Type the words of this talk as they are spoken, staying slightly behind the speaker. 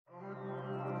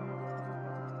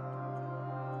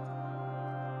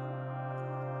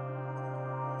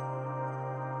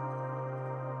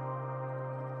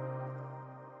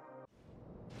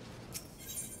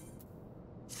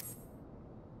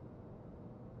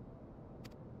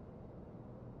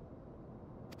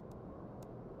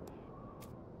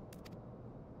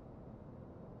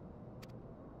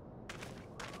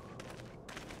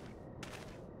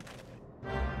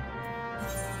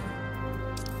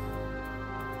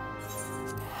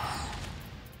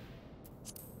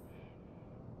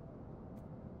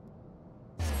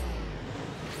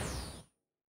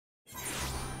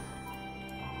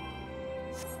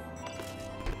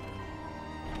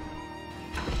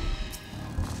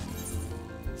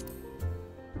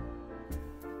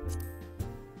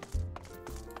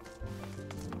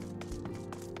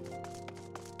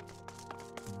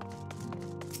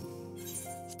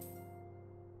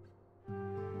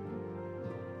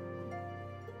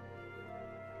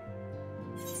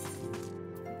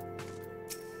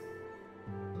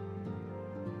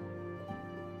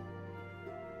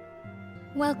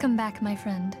Welcome back, my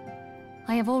friend.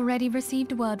 I have already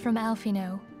received word from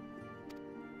Alphino.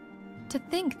 To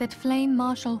think that Flame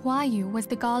Marshal Huayu was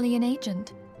the Garlean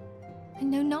agent. I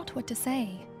know not what to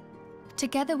say.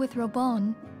 Together with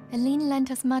Robon, Eline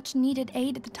lent us much-needed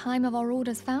aid at the time of our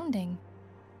Order's founding.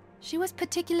 She was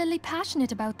particularly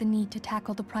passionate about the need to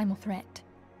tackle the primal threat.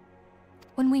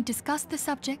 When we discussed the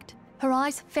subject, her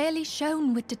eyes fairly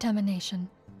shone with determination.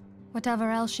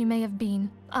 Whatever else she may have been,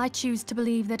 I choose to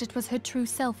believe that it was her true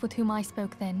self with whom I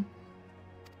spoke then.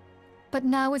 But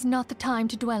now is not the time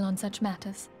to dwell on such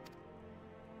matters.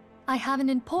 I have an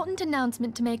important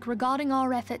announcement to make regarding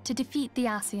our effort to defeat the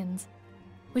Ascians.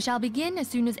 We shall begin as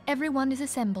soon as everyone is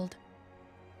assembled.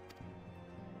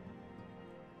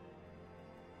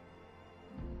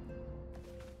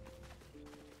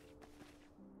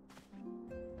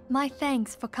 My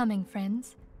thanks for coming,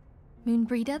 friends.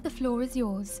 Moonbreeder, the floor is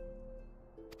yours.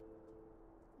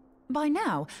 By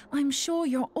now, I'm sure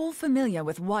you're all familiar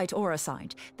with white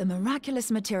Aurosite, the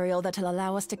miraculous material that'll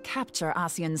allow us to capture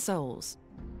Ascian souls.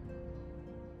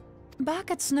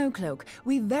 Back at Snowcloak,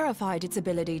 we verified its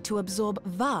ability to absorb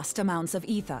vast amounts of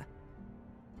ether.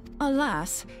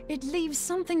 Alas, it leaves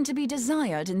something to be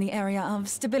desired in the area of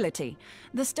stability.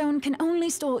 The stone can only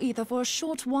store ether for a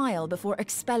short while before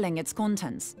expelling its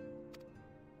contents.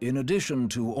 In addition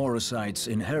to Aurosite's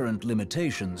inherent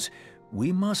limitations,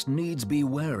 we must needs be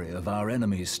wary of our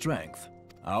enemy's strength.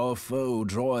 Our foe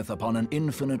draweth upon an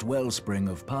infinite wellspring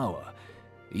of power.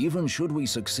 Even should we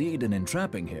succeed in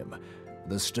entrapping him,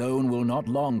 the stone will not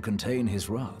long contain his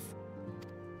wrath.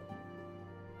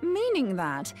 Meaning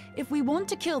that, if we want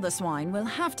to kill the swine, we'll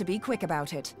have to be quick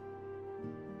about it.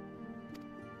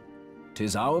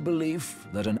 'Tis our belief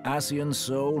that an Ascian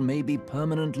soul may be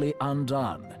permanently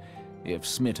undone, if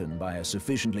smitten by a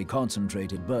sufficiently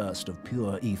concentrated burst of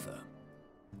pure ether.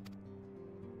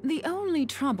 The only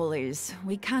trouble is,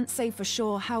 we can't say for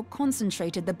sure how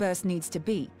concentrated the burst needs to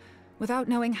be. Without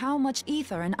knowing how much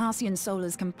ether an Ascian soul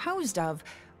is composed of,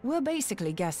 we're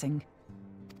basically guessing.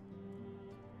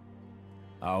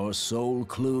 Our sole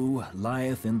clue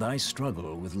lieth in thy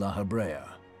struggle with La Habrea.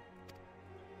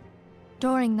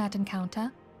 During that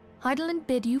encounter, Hydaelyn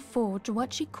bid you forge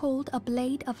what she called a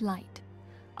Blade of Light,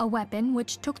 a weapon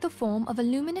which took the form of a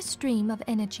luminous stream of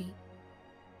energy.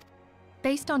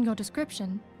 Based on your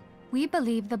description, we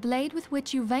believe the blade with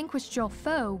which you vanquished your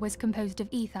foe was composed of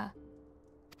ether.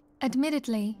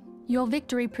 Admittedly, your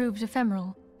victory proved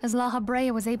ephemeral, as La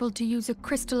Habrea was able to use a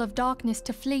crystal of darkness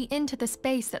to flee into the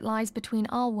space that lies between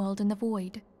our world and the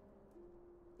void.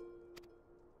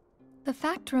 The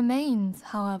fact remains,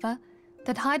 however,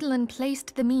 that Hydaelyn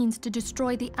placed the means to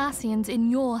destroy the Ascians in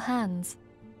your hands.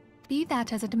 Be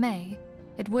that as it may,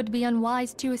 it would be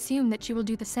unwise to assume that she will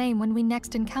do the same when we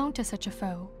next encounter such a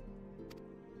foe.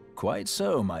 Quite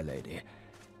so, my lady.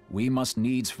 We must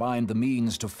needs find the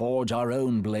means to forge our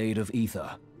own blade of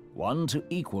ether, one to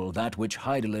equal that which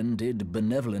Hydaelyn did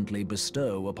benevolently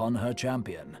bestow upon her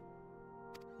champion.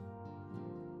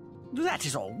 That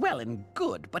is all well and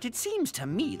good, but it seems to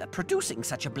me that producing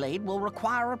such a blade will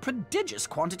require a prodigious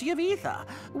quantity of ether.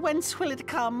 Whence will it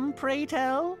come, pray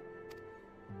tell?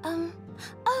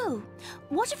 Oh,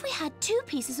 what if we had two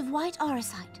pieces of white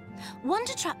Aurosite? One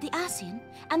to trap the Ascian,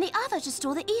 and the other to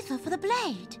store the ether for the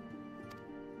blade.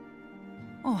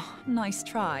 Oh, nice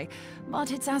try.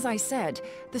 But it's as I said,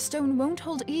 the stone won't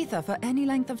hold ether for any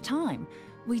length of time.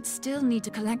 We'd still need to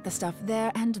collect the stuff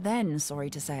there and then, sorry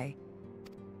to say.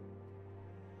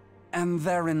 And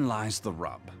therein lies the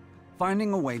rub.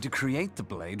 Finding a way to create the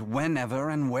blade whenever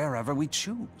and wherever we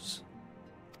choose.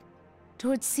 It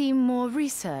would seem more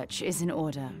research is in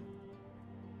order.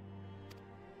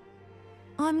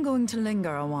 I'm going to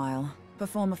linger a while,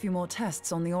 perform a few more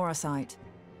tests on the Aurosite.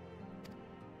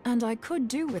 And I could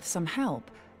do with some help.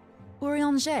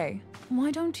 Eorzea, why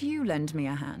don't you lend me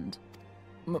a hand?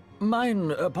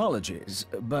 Mine apologies,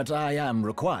 but I am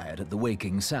required at the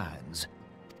Waking Sands.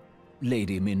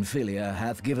 Lady Minfilia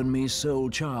hath given me sole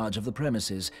charge of the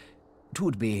premises.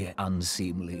 'Twould be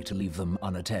unseemly to leave them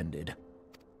unattended.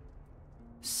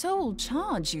 Sole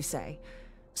charge, you say?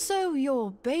 So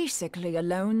you're basically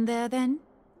alone there, then?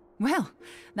 Well,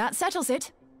 that settles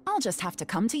it. I'll just have to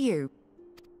come to you.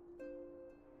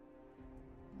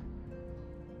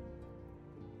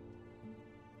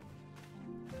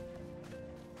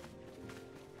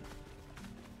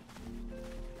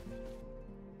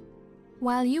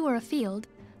 While you were afield,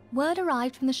 word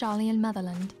arrived from the Sharlayan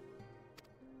motherland.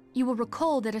 You will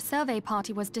recall that a survey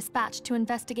party was dispatched to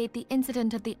investigate the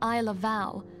incident at the Isle of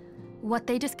Val. What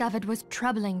they discovered was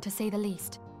troubling, to say the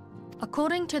least.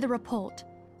 According to the report,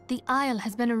 the Isle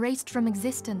has been erased from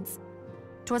existence.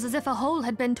 'Twas as if a hole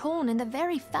had been torn in the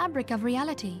very fabric of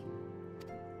reality.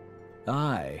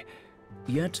 Aye,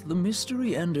 yet the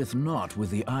mystery endeth not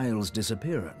with the isle's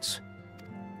disappearance.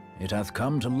 It hath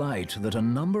come to light that a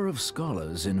number of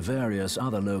scholars in various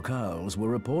other locales were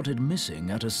reported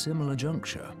missing at a similar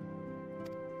juncture.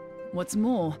 What's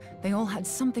more, they all had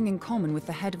something in common with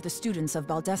the head of the students of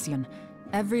Baldesion.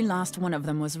 Every last one of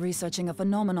them was researching a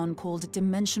phenomenon called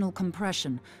dimensional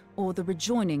compression, or the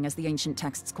rejoining as the ancient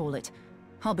texts call it.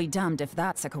 I'll be damned if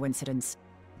that's a coincidence.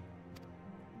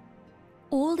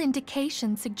 All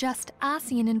indications suggest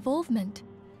Ascian involvement,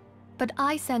 but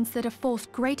I sense that a force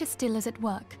greater still is at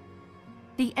work.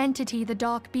 The entity the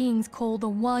Dark Beings call the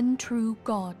One True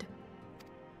God.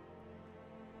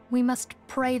 We must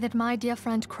pray that my dear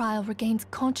friend Kryl regains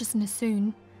consciousness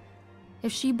soon.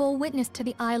 If she bore witness to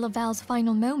the Isle of Val's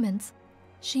final moments,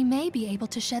 she may be able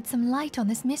to shed some light on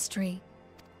this mystery.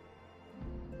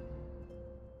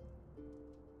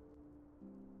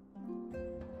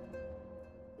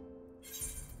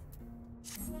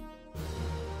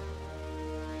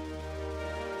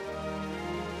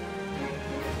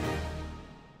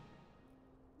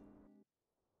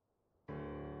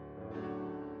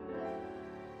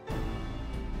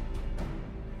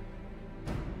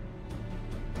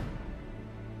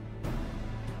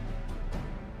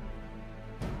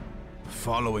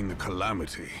 Following the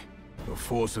calamity, the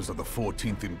forces of the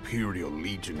 14th Imperial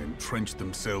Legion entrenched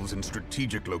themselves in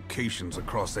strategic locations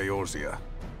across Eorzea.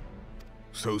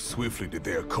 So swiftly did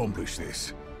they accomplish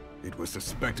this, it was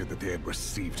suspected that they had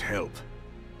received help.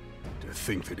 To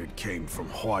think that it came from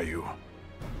Huayu,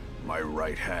 my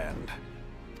right hand.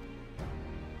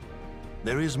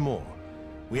 There is more.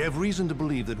 We have reason to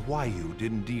believe that Huayu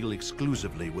didn't deal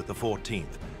exclusively with the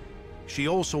 14th. She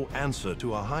also answered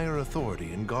to a higher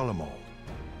authority in Garlemald.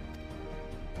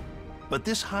 But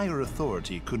this higher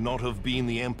authority could not have been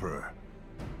the Emperor.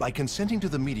 By consenting to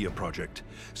the Media Project,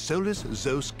 Solus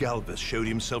Zos Galvus showed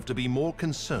himself to be more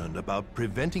concerned about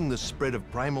preventing the spread of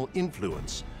primal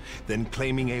influence than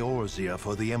claiming Eorzea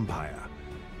for the Empire.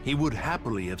 He would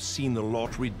happily have seen the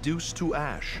lot reduced to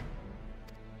ash.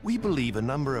 We believe a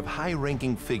number of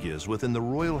high-ranking figures within the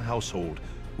royal household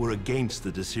were against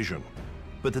the decision,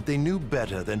 but that they knew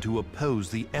better than to oppose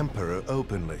the Emperor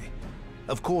openly.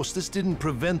 Of course, this didn't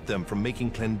prevent them from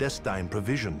making clandestine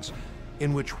provisions,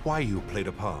 in which Huayu played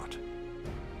a part.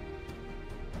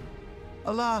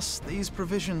 Alas, these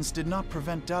provisions did not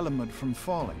prevent Dalamud from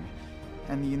falling,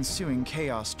 and the ensuing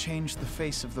chaos changed the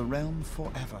face of the realm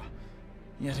forever.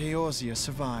 Yet Eorzea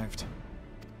survived.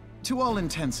 To all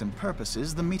intents and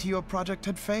purposes, the Meteor Project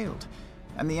had failed,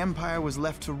 and the Empire was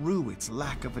left to rue its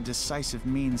lack of a decisive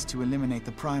means to eliminate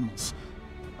the primals.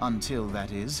 Until,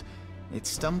 that is, it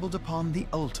stumbled upon the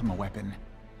Ultima weapon.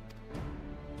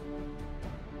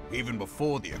 Even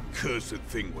before the accursed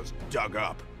thing was dug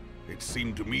up, it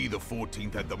seemed to me the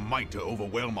 14th had the might to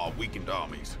overwhelm our weakened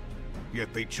armies.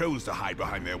 Yet they chose to hide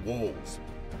behind their walls.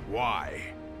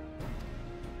 Why?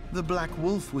 The Black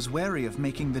Wolf was wary of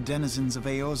making the denizens of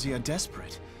Eorzea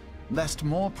desperate, lest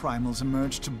more primals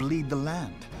emerge to bleed the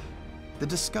land. The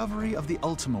discovery of the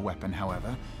Ultima weapon,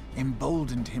 however,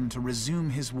 emboldened him to resume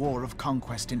his war of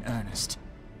conquest in earnest.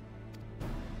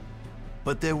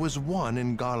 But there was one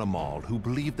in Garlemald who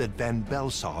believed that Van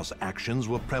Belsar's actions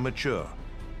were premature.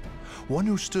 One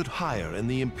who stood higher in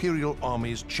the Imperial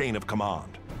Army's chain of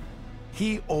command.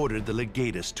 He ordered the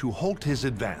Legatus to halt his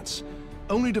advance,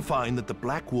 only to find that the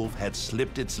Black Wolf had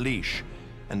slipped its leash,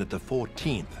 and that the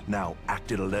 14th now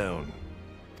acted alone.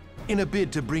 In a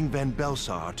bid to bring Van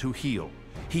Belsar to heel,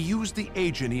 he used the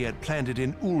agent he had planted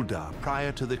in Ul'dah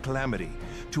prior to the calamity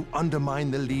to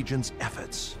undermine the Legion's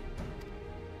efforts.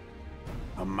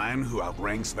 A man who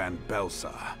outranks Van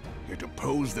Belsar, yet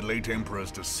opposed the late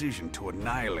Emperor's decision to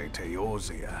annihilate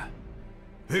Eorzea.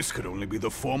 This could only be the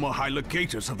former High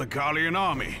Legatus of the Garlean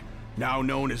army, now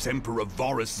known as Emperor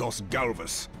Vorus Zos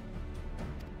Galvus.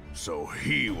 So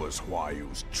he was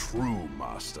Huayu's true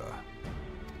master.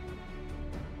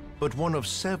 But one of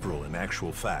several in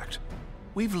actual fact.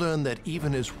 We've learned that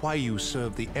even as Huayu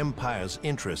served the Empire's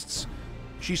interests,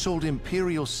 she sold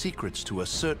Imperial secrets to a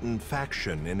certain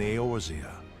faction in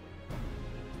Eorzea.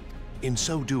 In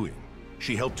so doing,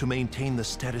 she helped to maintain the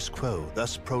status quo,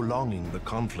 thus prolonging the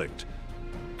conflict.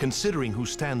 Considering who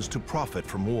stands to profit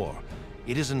from war,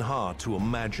 it isn't hard to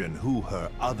imagine who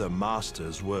her other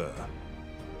masters were.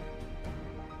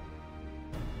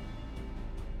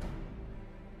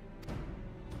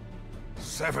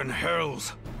 Seven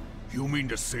hells! You mean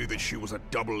to say that she was a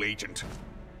double agent?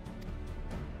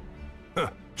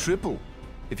 Triple,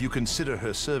 if you consider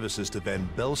her services to Van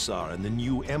Belsar and the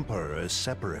new Emperor as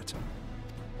separate.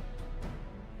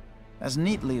 As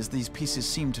neatly as these pieces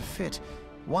seem to fit,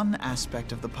 one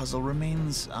aspect of the puzzle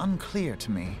remains unclear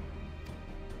to me.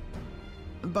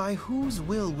 By whose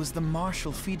will was the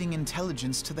Marshal feeding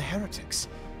intelligence to the heretics?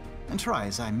 And try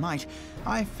as I might,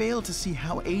 I fail to see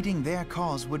how aiding their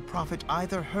cause would profit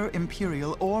either her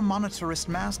Imperial or monetarist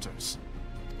masters.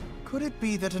 Could it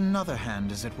be that another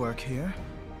hand is at work here?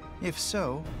 If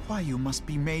so, Huayu must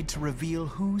be made to reveal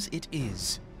whose it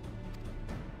is.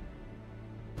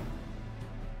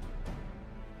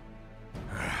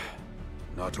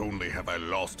 Not only have I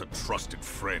lost a trusted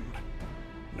friend,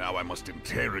 now I must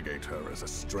interrogate her as a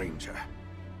stranger.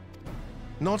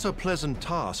 Not a pleasant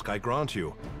task, I grant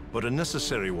you, but a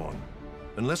necessary one.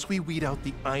 Unless we weed out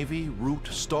the ivy, root,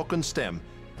 stalk, and stem,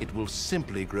 it will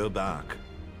simply grow back.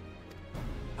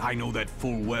 I know that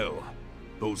full well.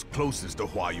 Those closest to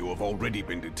Huayu have already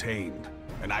been detained,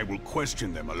 and I will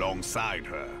question them alongside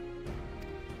her.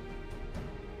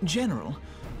 General,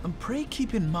 pray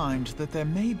keep in mind that there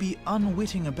may be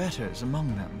unwitting abettors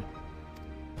among them.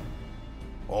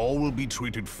 All will be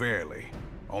treated fairly.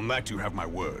 On that you have my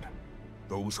word.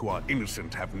 Those who are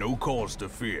innocent have no cause to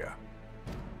fear.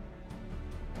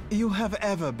 You have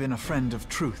ever been a friend of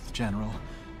truth, General.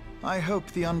 I hope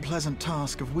the unpleasant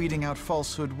task of weeding out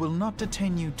falsehood will not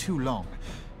detain you too long.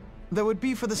 Though it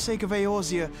be for the sake of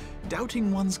Eorzea,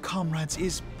 doubting one's comrades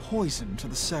is poison to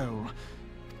the soul.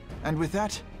 And with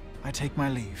that, I take my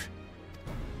leave.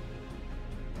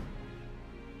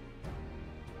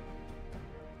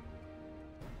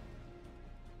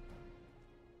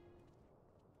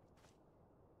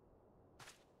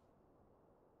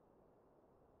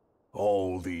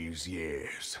 All these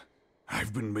years,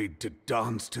 I've been made to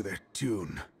dance to their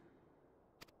tune.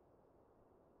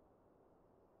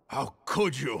 How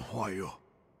could you, Huayu?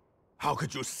 How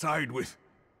could you side with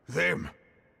them?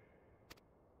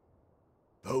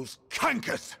 Those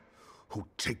cankers who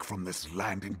take from this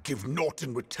land and give naught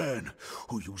in return,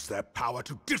 who use their power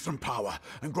to disempower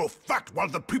and grow fat while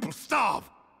the people starve.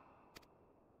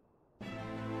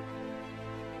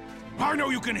 I know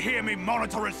you can hear me,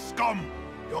 monetarist scum!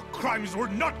 Your crimes will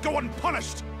not go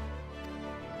unpunished!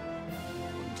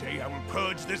 One day I will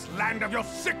purge this land of your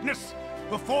sickness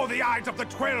before the eyes of the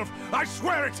 12, I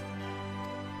swear it!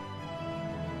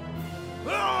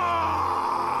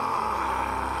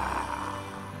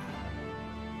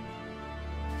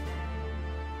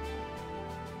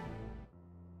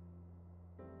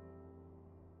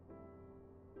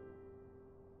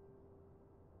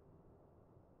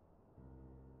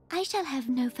 I shall have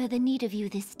no further need of you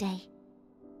this day.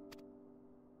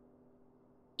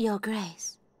 Your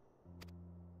Grace.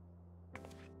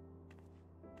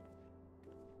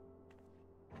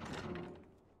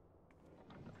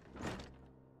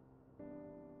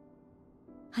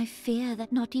 I fear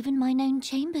that not even mine own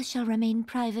chambers shall remain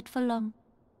private for long.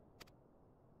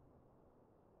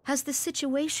 Has the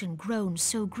situation grown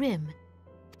so grim?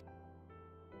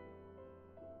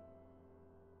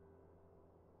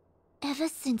 Ever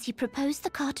since he proposed the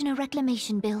Cartiner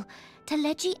Reclamation Bill,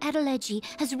 Teleji Adeleji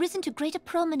has risen to greater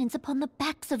prominence upon the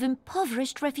backs of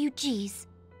impoverished refugees.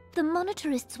 The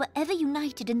monetarists were ever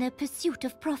united in their pursuit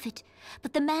of profit,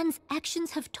 but the man's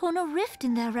actions have torn a rift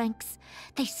in their ranks.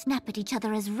 They snap at each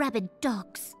other as rabid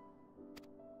dogs.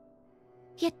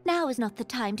 Yet now is not the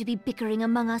time to be bickering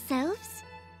among ourselves.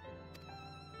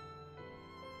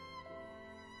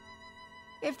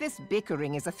 If this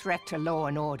bickering is a threat to law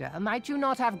and order, might you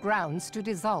not have grounds to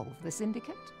dissolve the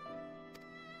Syndicate?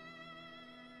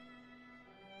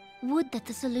 Would that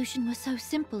the solution were so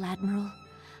simple, Admiral.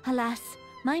 Alas,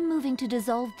 my moving to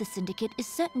dissolve the Syndicate is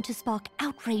certain to spark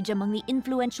outrage among the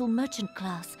influential merchant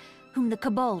class, whom the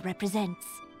Cabal represents.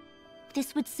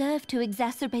 This would serve to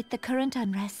exacerbate the current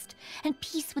unrest, and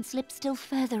peace would slip still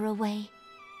further away.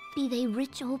 Be they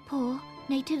rich or poor,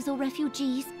 natives or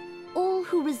refugees, all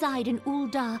who reside in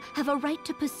Ul'dah have a right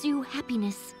to pursue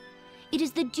happiness. It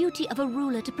is the duty of a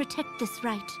ruler to protect this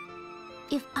right.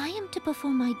 If I am to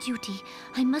perform my duty,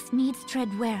 I must needs tread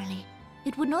warily.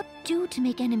 It would not do to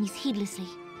make enemies heedlessly.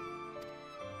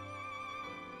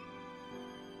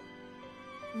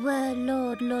 Were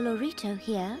Lord Lolorito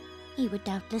here, he would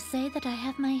doubtless say that I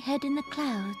have my head in the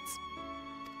clouds.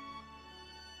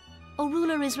 A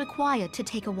ruler is required to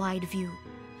take a wide view.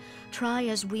 Try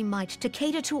as we might to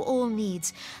cater to all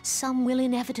needs, some will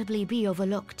inevitably be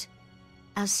overlooked.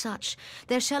 As such,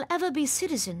 there shall ever be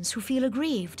citizens who feel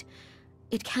aggrieved.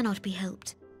 It cannot be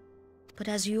helped. But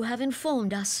as you have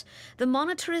informed us, the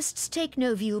monetarists take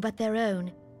no view but their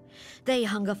own. They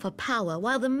hunger for power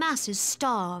while the masses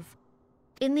starve.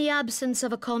 In the absence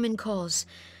of a common cause,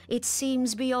 it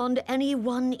seems beyond any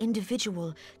one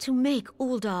individual to make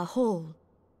Ul'dah whole.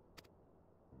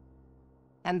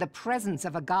 And the presence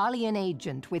of a Garlean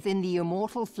agent within the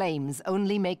immortal flames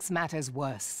only makes matters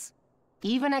worse.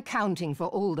 Even accounting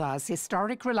for Uldar's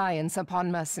historic reliance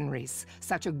upon mercenaries,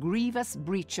 such a grievous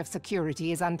breach of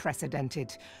security is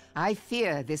unprecedented. I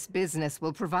fear this business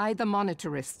will provide the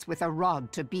Monitarists with a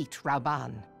rod to beat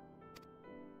Rauban.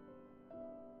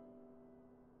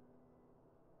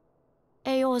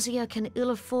 Eorzea can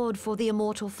ill afford for the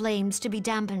immortal flames to be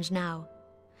dampened now.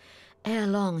 Ere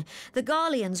long, the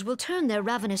Garleans will turn their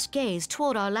ravenous gaze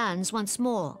toward our lands once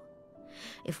more.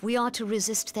 If we are to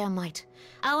resist their might,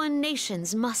 our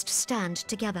nations must stand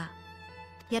together.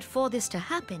 Yet for this to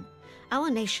happen,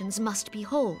 our nations must be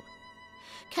whole.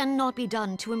 Cannot be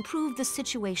done to improve the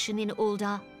situation in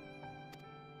Ulda.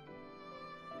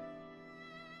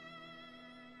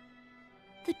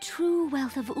 The true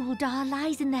wealth of Ulda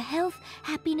lies in the health,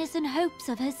 happiness, and hopes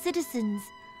of her citizens.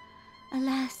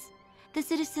 Alas, the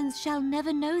citizens shall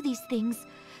never know these things,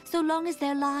 so long as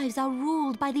their lives are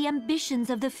ruled by the ambitions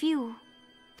of the few.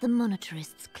 The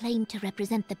Monitarists claim to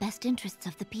represent the best interests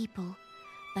of the people,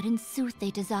 but in sooth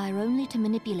they desire only to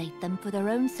manipulate them for their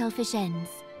own selfish ends.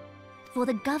 For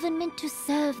the government to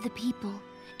serve the people,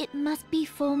 it must be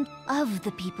formed of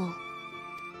the people.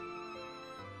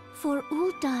 For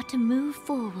Ulda to move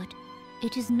forward,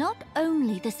 it is not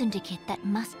only the Syndicate that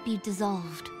must be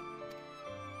dissolved.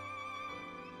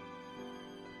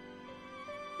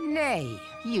 Nay,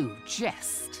 you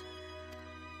jest.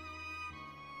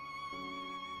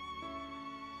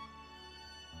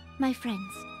 My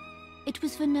friends, it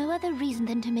was for no other reason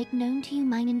than to make known to you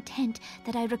mine intent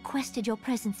that I requested your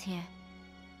presence here.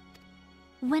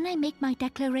 When I make my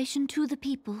declaration to the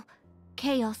people,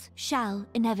 chaos shall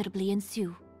inevitably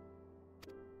ensue.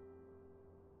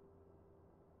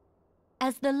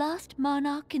 As the last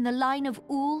monarch in the line of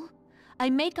Ul,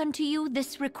 I make unto you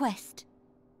this request.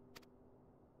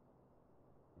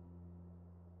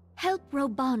 Help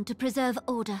Rauban to preserve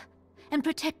order and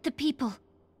protect the people.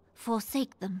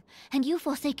 Forsake them, and you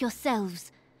forsake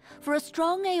yourselves, for a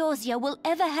strong Eorzea will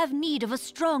ever have need of a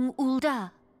strong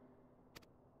Ulda.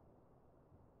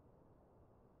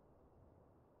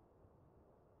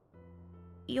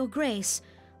 Your Grace,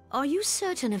 are you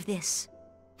certain of this?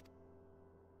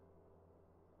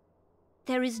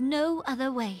 There is no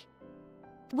other way.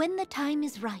 When the time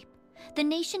is ripe, the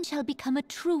nation shall become a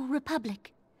true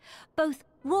republic. Both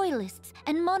royalists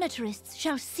and monitarists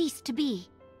shall cease to be.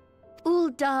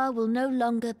 Ulda will no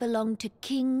longer belong to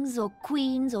kings or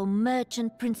queens or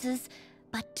merchant princes,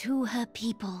 but to her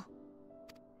people.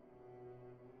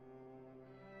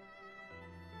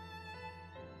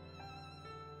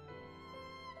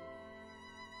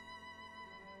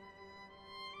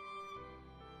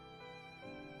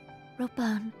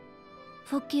 Rauban,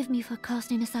 forgive me for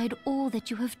casting aside all that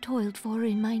you have toiled for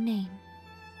in my name.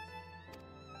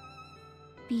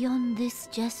 Beyond this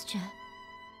gesture,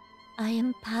 I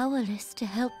am powerless to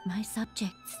help my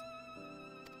subjects.